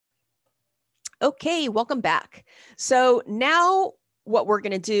Okay, welcome back. So now what we're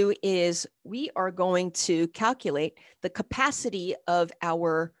going to do is we are going to calculate the capacity of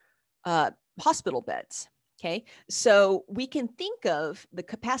our hospital beds. Okay, so we can think of the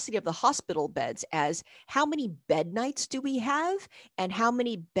capacity of the hospital beds as how many bed nights do we have and how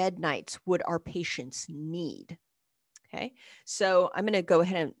many bed nights would our patients need. Okay, so I'm going to go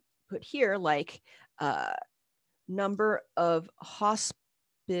ahead and put here like number of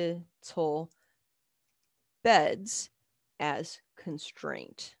hospital beds as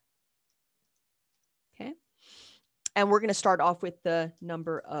constraint. Okay. And we're going to start off with the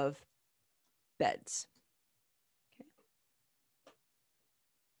number of beds.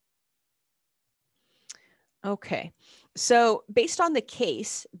 Okay. So based on the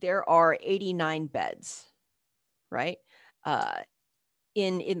case, there are 89 beds, right?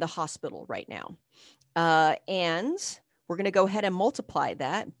 In the hospital right now. And we're going to go ahead and multiply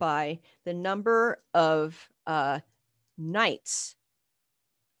that by the number of nights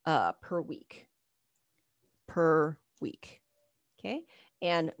per week. Okay.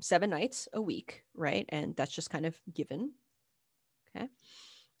 And 7 nights a week, right? And that's just kind of given. Okay.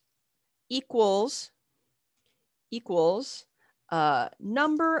 Equals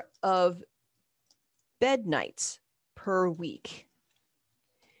number of bed nights per week.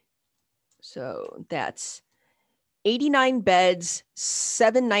 So that's 89 beds,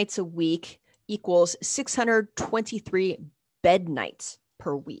 7 nights a week equals 623 bed nights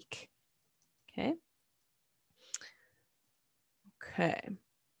per week. Okay. Okay.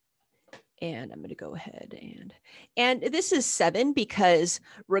 And I'm going to go ahead and this is 7 because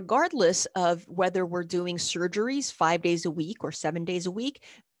regardless of whether we're doing surgeries 5 days a week or 7 days a week,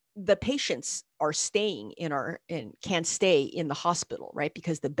 the patients are staying can stay in the hospital, right?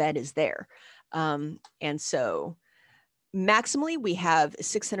 Because the bed is there. And so maximally we have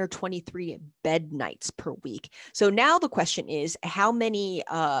 623 bed nights per week. So now the question is how many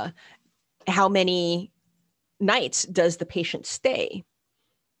nights does the patient stay?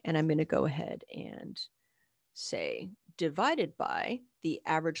 And I'm going to go ahead and say divided by the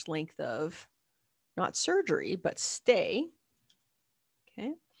average length of not surgery, but stay.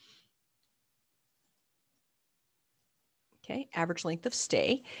 Okay. Okay, average length of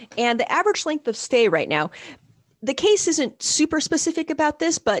stay. And the average length of stay right now, the case isn't super specific about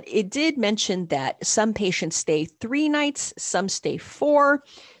this, but it did mention that some patients stay 3 nights, some stay 4.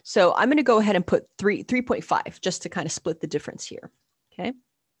 So I'm going to go ahead and put 3.5 just to kind of split the difference here. Okay.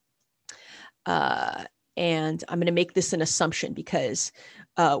 And I'm going to make this an assumption because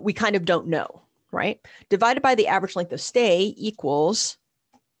we kind of don't know, right? Divided by the average length of stay equals,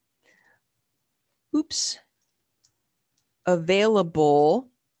 available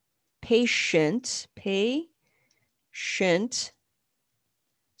patient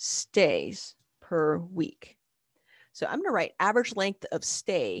stays per week. So I'm going to write average length of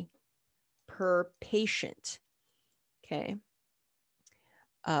stay per patient. Okay.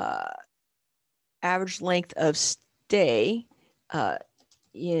 Average length of stay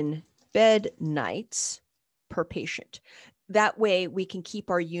in bed nights per patient. That way we can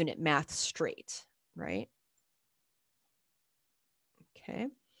keep our unit math straight, right? Okay.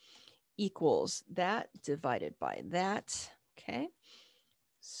 Equals that divided by that. Okay.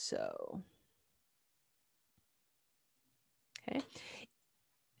 So, okay.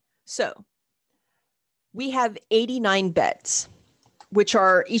 So we have 89 beds, which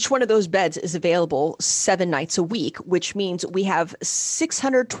are each one of those beds is available 7 nights a week, which means we have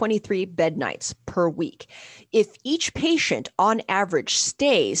 623 bed nights per week. If each patient on average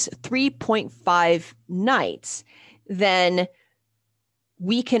stays 3.5 nights, then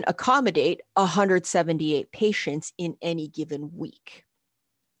we can accommodate 178 patients in any given week.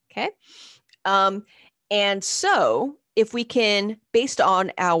 Okay. And so if we can, based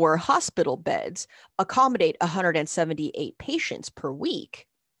on our hospital beds, accommodate 178 patients per week,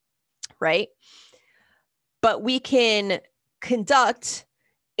 right? But we can conduct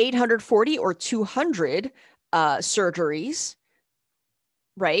 840 or 200 surgeries,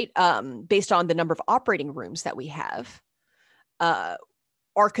 right? Based on the number of operating rooms that we have.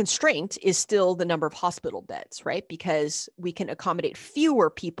 Our constraint is still the number of hospital beds, right? Because we can accommodate fewer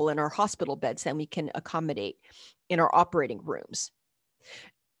people in our hospital beds than we can accommodate in our operating rooms.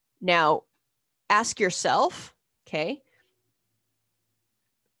 Now, ask yourself, okay,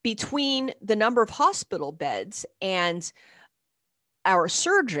 between the number of hospital beds and our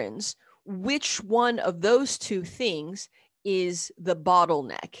surgeons, which one of those two things is the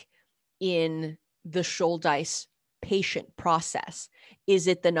bottleneck in the Shouldice patient process? Is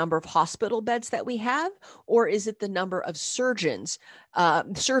it the number of hospital beds that we have, or is it the number of surgeries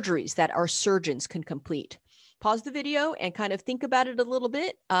that our surgeons can complete? Pause the video and kind of think about it a little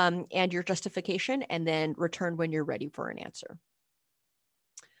bit and your justification, and then return when you're ready for an answer.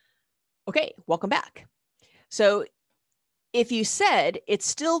 Okay, welcome back. So if you said it's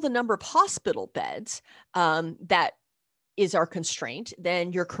still the number of hospital beds that is our constraint,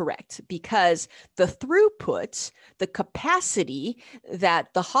 then you're correct, because the throughput, the capacity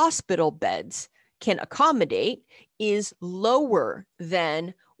that the hospital beds can accommodate is lower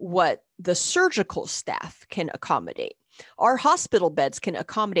than what the surgical staff can accommodate. Our hospital beds can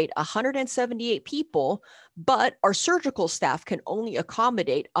accommodate 178 people, but our surgical staff can only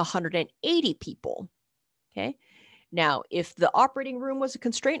accommodate 180 people. Okay. Now, if the operating room was a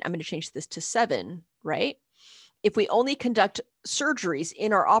constraint, I'm going to change this to 7, right? If we only conduct surgeries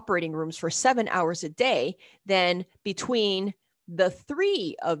in our operating rooms for 7 hours a day, then between the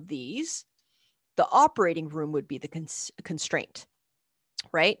 3 of these, the operating room would be the constraint,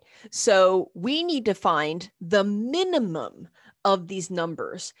 right? So we need to find the minimum of these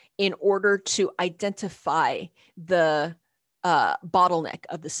numbers in order to identify the bottleneck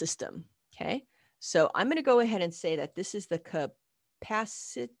of the system, okay? So I'm going to go ahead and say that this is the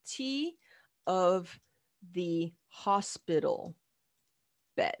capacity of the hospital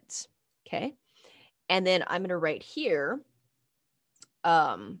beds, okay? And then I'm going to write here,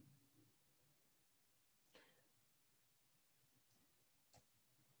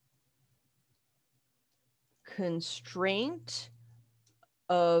 constraint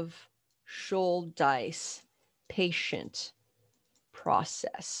of Schuldeis patient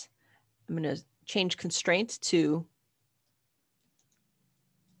process. I'm going to change constraint to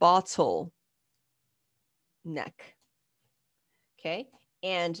bottleneck. Okay.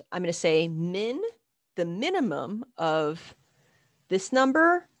 And I'm going to say the minimum of this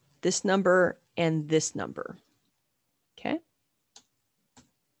number, and this number. Okay.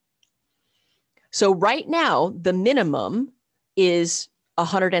 So right now, the minimum is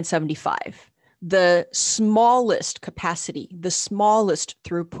 175. The smallest capacity, the smallest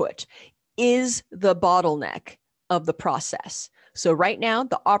throughput is the bottleneck of the process. So right now,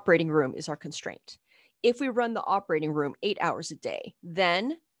 the operating room is our constraint. If we run the operating room 8 hours a day,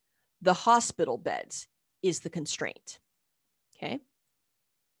 then the hospital beds is the constraint. Okay.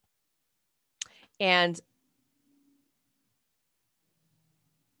 And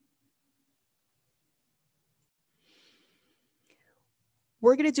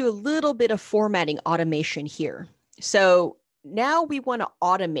we're going to do a little bit of formatting automation here. So now we want to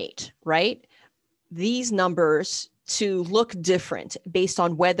automate, right, these numbers to look different based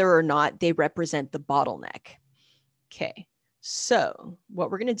on whether or not they represent the bottleneck. Okay, so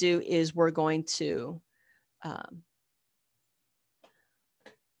what we're going to do is we're going to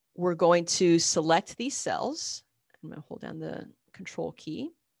select these cells. I'm going to hold down the control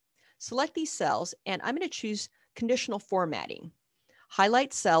key, select these cells, and I'm going to choose conditional formatting.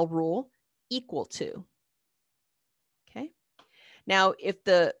 Highlight cell rule equal to. Okay. Now, if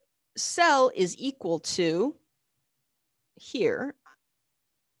the cell is equal to here,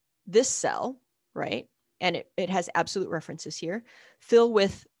 this cell, right? And it has absolute references here, fill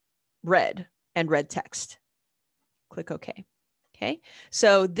with red and red text. Click OK. Okay.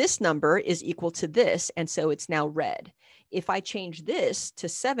 So this number is equal to this, and so it's now red. If I change this to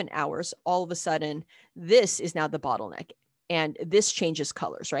 7 hours, all of a sudden, this is now the bottleneck. And this changes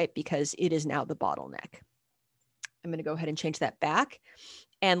colors, right? Because it is now the bottleneck. I'm going to go ahead and change that back.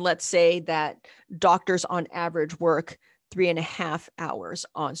 And let's say that doctors on average work 3.5 hours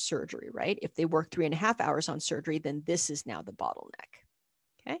on surgery, right? If they work 3.5 hours on surgery, then this is now the bottleneck.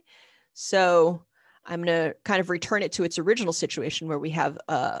 Okay. So I'm going to kind of return it to its original situation where we have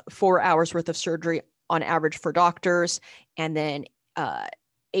 4 hours worth of surgery on average for doctors, and then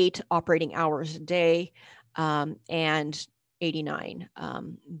 8 operating hours a day, and 89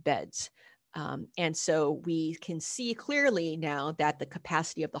 beds. And so we can see clearly now that the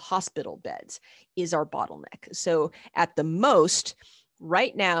capacity of the hospital beds is our bottleneck. So at the most,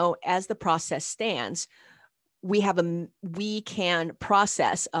 right now, as the process stands, we can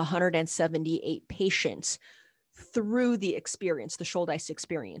process 178 patients through the experience, the Schuldeis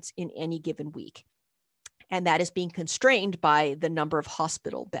experience, in any given week. And that is being constrained by the number of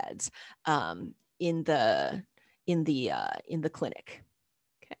hospital beds in the clinic.